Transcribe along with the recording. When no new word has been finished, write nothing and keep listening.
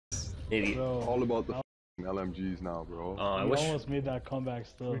Maybe. Bro, All about the LMGs now, bro. I we wish almost made that comeback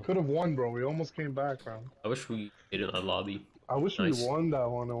still. We could have won, bro. We almost came back, bro. I wish we made it in a lobby. I wish Nice. we won that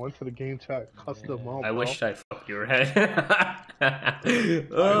one. I went to the game chat, cussed them out, I bro. wish I fucked your head.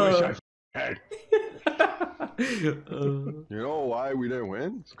 I wish I had. You know why we didn't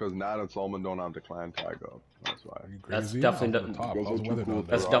win? It's because Nat and Solomon don't have the clan tag up. That's why. That's Crazy? definitely I was not- on the top. I was weather down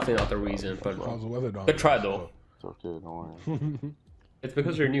That's there. definitely not the reason, but How's the weather down good there? try though. It's okay, don't worry. It's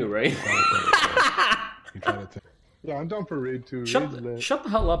because you're new, right? You try to take. Yeah, I'm down for raid 2. Shut Raid's lit. the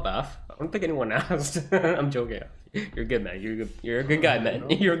hell up, Af. I don't think anyone asked. I'm joking. You're good, man. You're a good guy, man.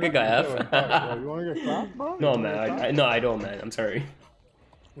 You're a good guy, F. You want to get clapped, bro? No, man. No, I don't, man. I'm sorry.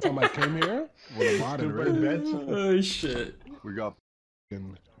 Somebody came here with a mod and Super raid. bets. Oh shit. We got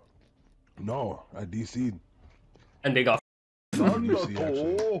No, I DC'd. And they got DC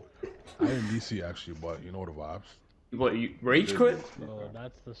actually. oh, I didn't DC actually, but you know the vibes. what? You rage quit? So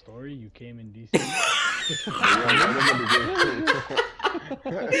that's the story. You came in DC.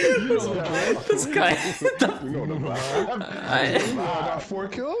 This guy. you know the vibe. I got 4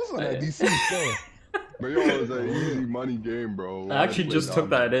 kills and I DC still. But yo, it was an easy money game, bro. I actually just took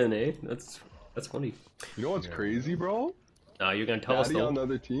that in, eh? That's funny. You know what's crazy, bro? Nah, you're gonna tell us Daddy on though.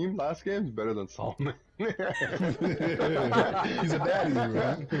 the other team last game is better than Solomon. He's a daddy,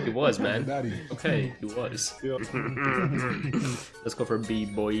 man. He was, man. Daddy. Okay, he was. Let's go for B,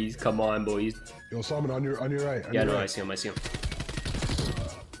 boys. Come on, boys. Yo, Solomon on your right. Yeah, no, I see him. I see him.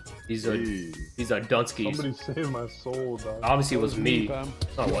 These are Dunskies. Somebody saved my soul, dog. Obviously, it was me. fam.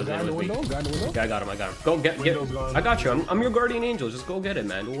 No, it wasn't. Guy It in the was me. window. Guy in the window. Yeah, I got him. I got him. Go get. Window's gone. I got you. I'm your guardian angel. Just go get it,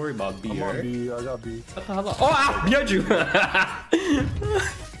 man. Don't worry about B. I'm on Alright? B. I got B. What the hell? Oh, ah, behind you.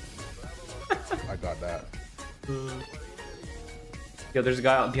 I got that. Yo, there's a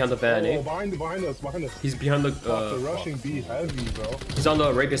guy behind the van, Oh, eh? behind us. He's behind the. They're rushing B heavy, bro. He's on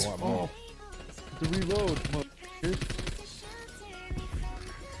the Rapist. Oh, To reload.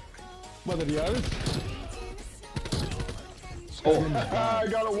 Mother Diaz. Oh, I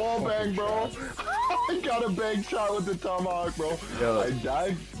got a wall bang, bro. I got a bang shot with the tomahawk, bro. Yo. I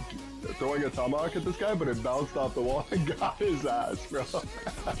died throwing a tomahawk at this guy, but it bounced off the wall and got his ass, bro.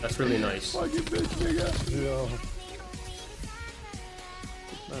 that's really nice. Fucking bitch, nigga.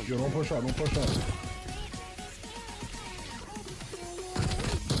 Yeah. yo, don't push out. Don't push out.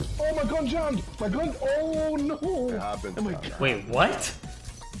 Oh, my gun jammed. My gun. Oh It no. happens. Oh my man. God. Wait, what?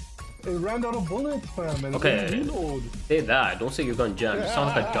 It ran out of bullets, fam. And Okay. it didn't reload. Say that. Don't say your gun jammed. You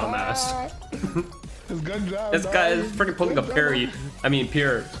sound like a dumbass. His gun jammed. This guy is dog. freaking pulling a Gun parry. jammed. I mean,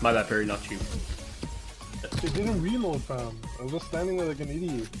 Pierre. My bad, Perry, not you. It didn't reload, fam. I was just standing there like an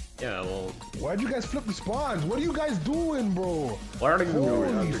idiot. Yeah, well, Why'd you guys flip the spawns? What are you guys doing, bro? what are you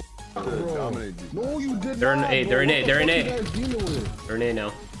doing? Holy To bro. dominate these No, you did They're in not. A, bro. they're in What A, the they're in fuck A. you guys dealing with? They're in A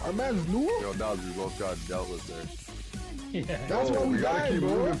now. Our man's new. Yo, Dubs, we both got dealt with there. Yeah. That's Oh, what we we gotta got, keep bro.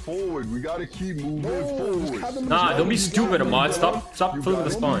 moving forward. We gotta keep moving No, just have forward. them Nah, don't be just stupid, got them, Ahmad. bro. Stop You flipping the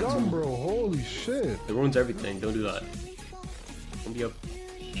got it. Don't be spawns. dumb, bro. Holy shit. It ruins everything. Don't do that. Don't be up.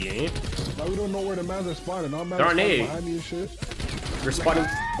 Yeah. Now we don't know where the mans are spawning. Our mans They're are on spawning A. behind me and shit. Oh, You're spotting.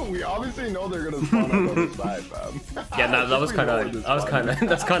 We obviously know they're gonna spawn on the other side, fam. Yeah, nah, that was We know kind where of. this That was spawn kind of.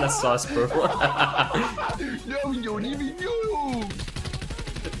 That's kind of sus, bro. is. Yo, we don't even know.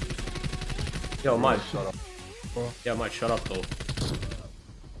 Yo, Mike. Shut up. Yeah, Mike. Shut up, though.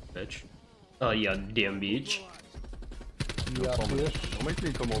 Bitch. Oh yeah, damn bitch. Yeah, fish. Don't make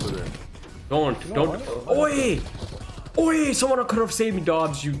me come over there. Don't. Oi! Oi! Someone could have saved me,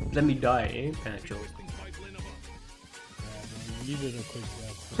 Dobbs. You let me die, eh? Panic joke. You did a quick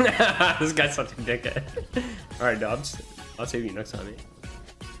death. This guy's such a dickhead. Alright, Dobbs. I'll save you next time, eh?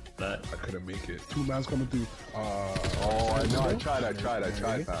 But I couldn't make it. 2 mans coming through. Oh, I know. I tried,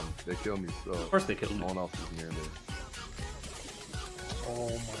 fam. They killed me still. of course they killed No me. one else is near there. Oh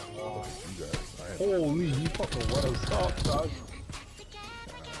my god. You guys. Holy, he fucking what us up, dog.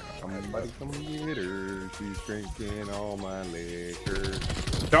 Somebody come get her. She's drinking all my liquor.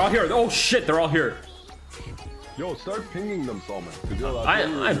 They're all here. Oh shit, they're all here. Yo, start pinging them, Solomon. I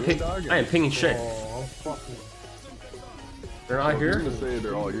am pinging shit. Oh, I'm fucking. They're not You're here. gonna say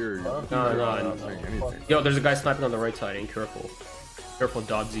they're all here. No. Not saying anything. Yo, there's a guy sniping on the right side. Ain't careful. Careful,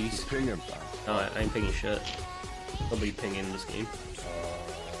 Dobbsies. Ping him, fam. No, I ain't pinging shit. Nobody pinging in this game.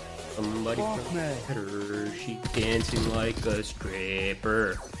 Somebody Fuck, man. at her. She dancing like a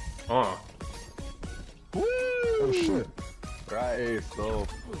stripper. Oh shit. Right, so.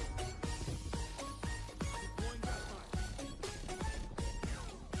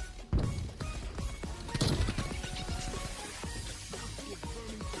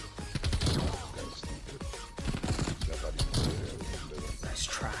 That's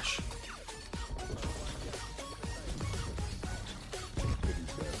trash.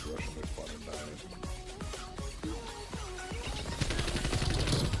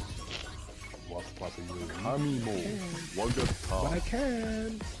 Tommy Mo. What good I talk?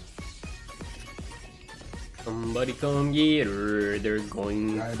 can. Somebody come get her. They're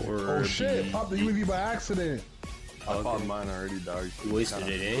going for. Oh shit! the- Pop the UAV by accident. I found mine already, dog. You wasted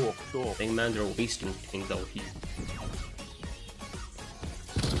it, eh? Cool. Thing mans are wasting things out here.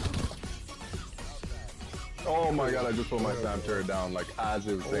 Oh my god, I just put my Sam turret down like as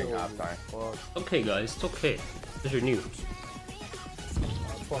it was saying halftime. Okay, guys, it's okay. This is new.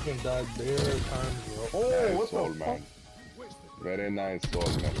 Fucking died there times, bro. Oh, Nice what soul, the fuck? man. Very nice soul,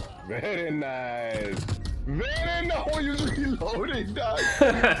 man. Very nice. Very nice. Oh, you're reloading, dog.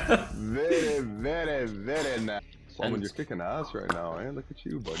 Very nice. Someone, you're kicking ass right now, eh? Look at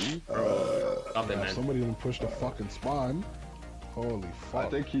you, buddy. Stop it, man. Somebody didn't push the fucking spawn. Holy fuck. I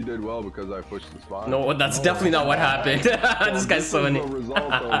think he did well because I pushed the spot. No, that's definitely not what happened. This guy's so in in the it.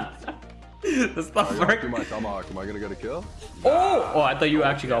 result of That's not I got work. through my tomahawk. Am I gonna get a kill? Oh! Oh, I thought you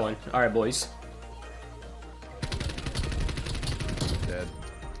actually got one. Alright, boys. Dead.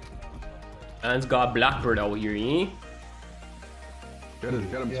 Man's got Blackbird out here, eh? Get him,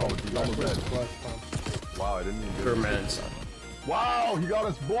 Yeah, Thomas. He's almost dead. flash pump. Wow, I didn't even get Sure, him. man's. Wow, he got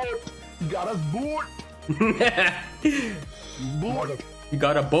us boot. He got us boot. Boot. You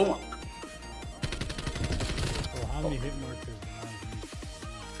got a boat. Well, how many hit markers? am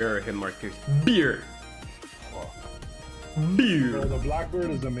I Sure, hit markers. Beer. Bro, Beer. the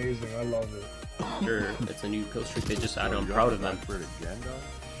Blackbird is amazing. I love it. Sure, it's a new kill streak they just added. I'm You proud got of them. Blackbird again, dog?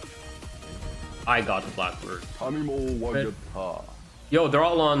 I got the Blackbird. Tommy Mo, what Red. good talk? Yo, they're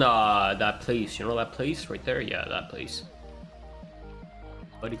all on that place. You know that place right there? Yeah, that place.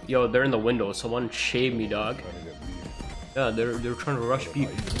 Buddy, yo, they're in the window. Someone shaved me, dog. Yeah, they're trying to rush B.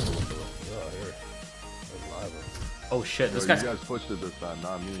 Oh shit, this Yo, guy's. you guys pushed it this time,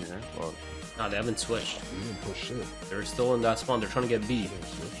 not me, eh? Well, Nah, they haven't switched. You didn't push shit. They're still in that spawn. They're trying to get B.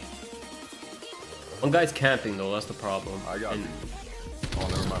 One guy's camping though. That's the problem. I got And- you. Oh,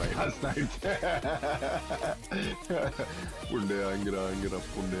 never mind. I got sniped. Punde, Angira,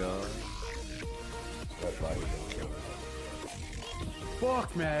 Punde.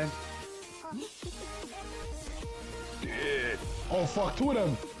 Fuck, man. Oh fuck, two of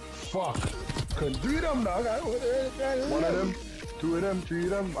them. Fuck. Couldn't do them, dog. One of them, two of them, three of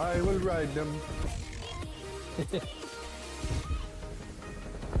them. I will ride them.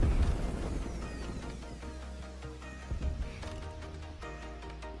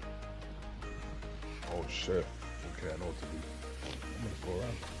 Oh shit. Okay, I know what to do. I'm gonna go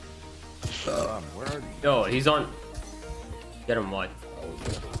around. Where are you? Yo, he's on. Get him, what?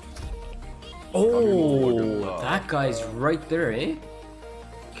 Look Oh, at that guy's right there, eh?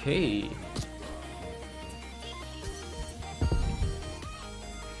 Okay.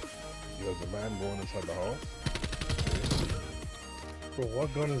 There's a man going inside the house. Bro,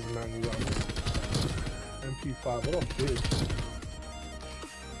 what gun is man you got? MP5. What a bitch.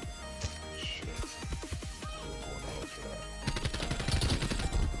 Shit. What's going on for that?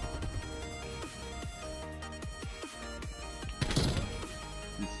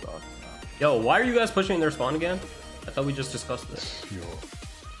 He sucks. Yo, why are you guys pushing their spawn again? I thought we just discussed this. Yo.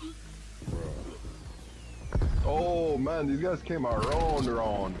 Oh man, these guys came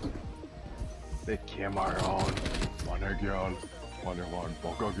around. They came around. One girl, one,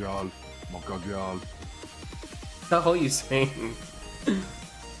 Boca girl, Mocha girl. What the hell are you saying?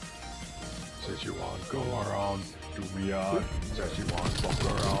 Says you want go around, do me yard. Says you want fuck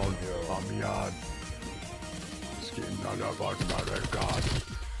around, on me yard. Skin none of us, mother god.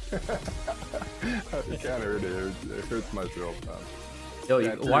 I can't hurt it. It hurts my throat, man.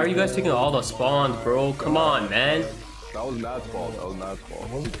 Yo, why are you guys taking all the spawns, bro? Come on, man. That was Nat's fault. That was Nat's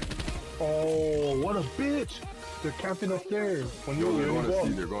fault. Oh, what a bitch. They're camping up there. When Yo, you they're going to go.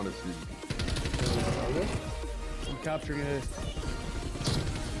 see. They're going to see. I'm capturing it.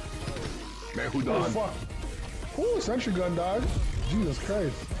 Man, who Oh done? fuck. Ooh, sentry gun, dog. Jesus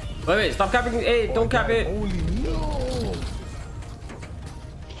Christ. Wait, stop capping. Hey, don't cap it. Holy no.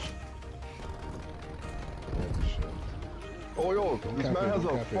 Oh, yo, this man has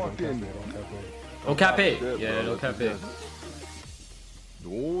a fucking. Don't cap it. Shit, Yeah, bro, don't that's cap it.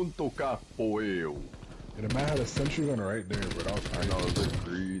 Don't tocar eu. And the man had a sentry gun right there, but I was I know, it's a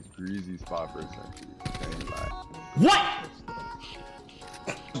greasy spot for a sentry. Can't lie. What?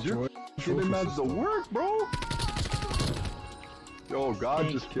 You're giving man the work, bro. Yo, God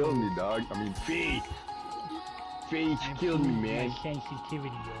just killed me, dog. I mean, Fate. Fate killed me, man. My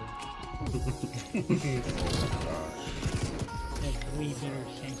sensitivity, yo. That's way better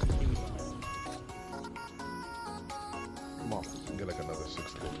sensitivity. Come on, get like another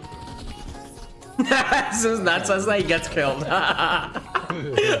 6 kills. As soon as that says that, he gets killed.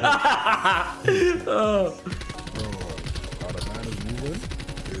 Oh. How the man is moving?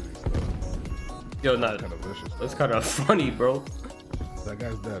 Crazy stuff. Yo, no, Kind of vicious. that's kind of funny, bro. That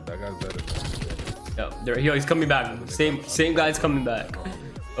guy's dead. That guy's dead. Yo, there, yo, he's coming back. Same guy's coming back.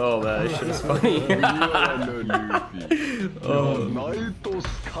 Oh man, this shit is funny. Oh, Naito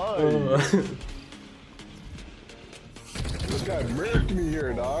Sky. This guy murked me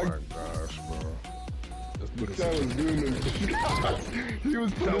here, Oh dog. my gosh, bro. Let's put This it guy was doing this. He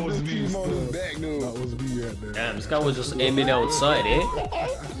was putting his team on his back, That dude. was me right there. Damn, this guy was just aiming outside, eh?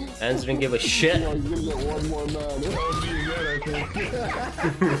 Hands didn't give a shit. He's gonna get one more man. That was me again, I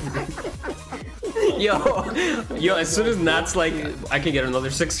think. Yo, as soon as Nat's like, I can get another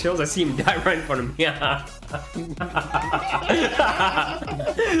 6 kills, I see him die right in front of me.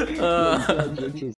 Just